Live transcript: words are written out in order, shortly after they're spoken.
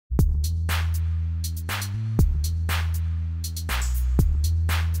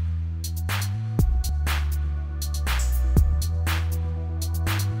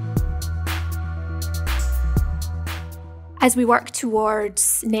As we work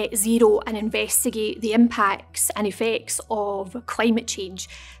towards net zero and investigate the impacts and effects of climate change,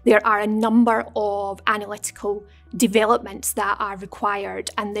 there are a number of analytical developments that are required,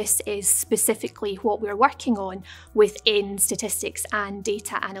 and this is specifically what we're working on within statistics and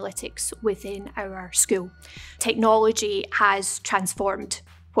data analytics within our school. Technology has transformed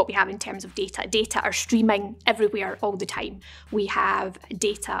what we have in terms of data. Data are streaming everywhere all the time. We have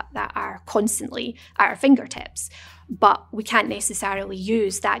data that are constantly at our fingertips, but we can't necessarily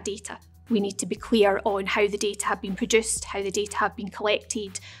use that data. We need to be clear on how the data have been produced, how the data have been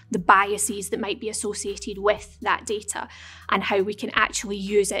collected, the biases that might be associated with that data, and how we can actually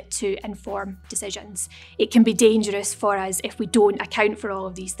use it to inform decisions. It can be dangerous for us if we don't account for all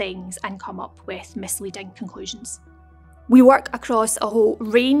of these things and come up with misleading conclusions. We work across a whole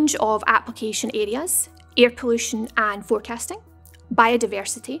range of application areas: air pollution and forecasting,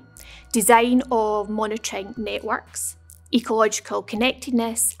 biodiversity, design of monitoring networks, ecological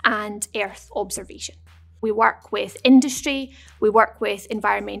connectedness, and Earth observation. We work with industry, we work with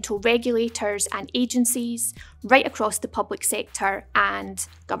environmental regulators and agencies, right across the public sector and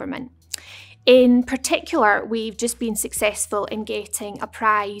government. In particular, we've just been successful in getting a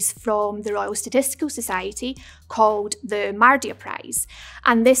prize from the Royal Statistical Society called the Mardia Prize,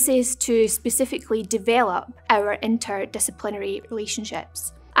 and this is to specifically develop our interdisciplinary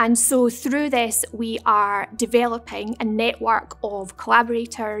relationships. And so through this, we are developing a network of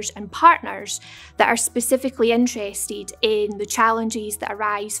collaborators and partners that are specifically interested in the challenges that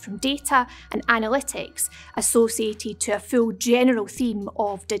arise from data and analytics associated to a full general theme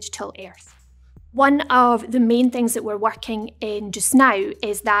of digital Earth. One of the main things that we're working in just now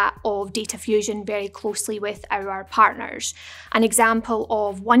is that of data fusion very closely with our partners. An example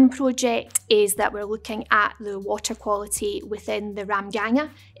of one project is that we're looking at the water quality within the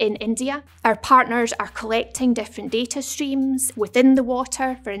Ramganga in India. Our partners are collecting different data streams within the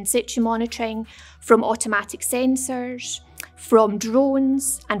water for in situ monitoring, from automatic sensors, from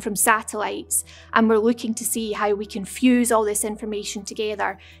drones and from satellites, and we're looking to see how we can fuse all this information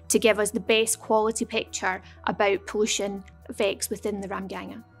together to give us the best quality picture about pollution effects within the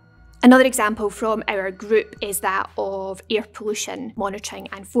Ramganga. Another example from our group is that of air pollution monitoring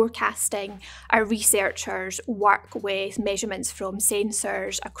and forecasting. Our researchers work with measurements from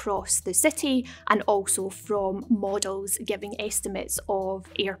sensors across the city and also from models giving estimates of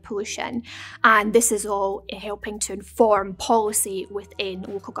air pollution. And this is all helping to inform policy within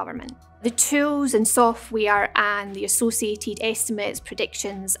local government. The tools and software and the associated estimates,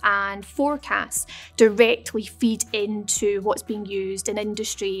 predictions and forecasts directly feed into what's being used in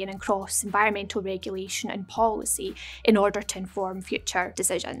industry and across environmental regulation and policy in order to inform future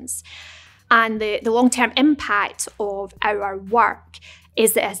decisions. And the long-term impact of our work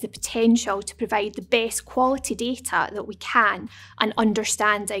is that it has the potential to provide the best quality data that we can and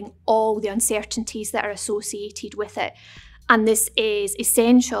understanding all the uncertainties that are associated with it. And this is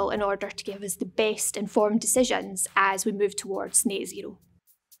essential in order to give us the best informed decisions as we move towards net zero.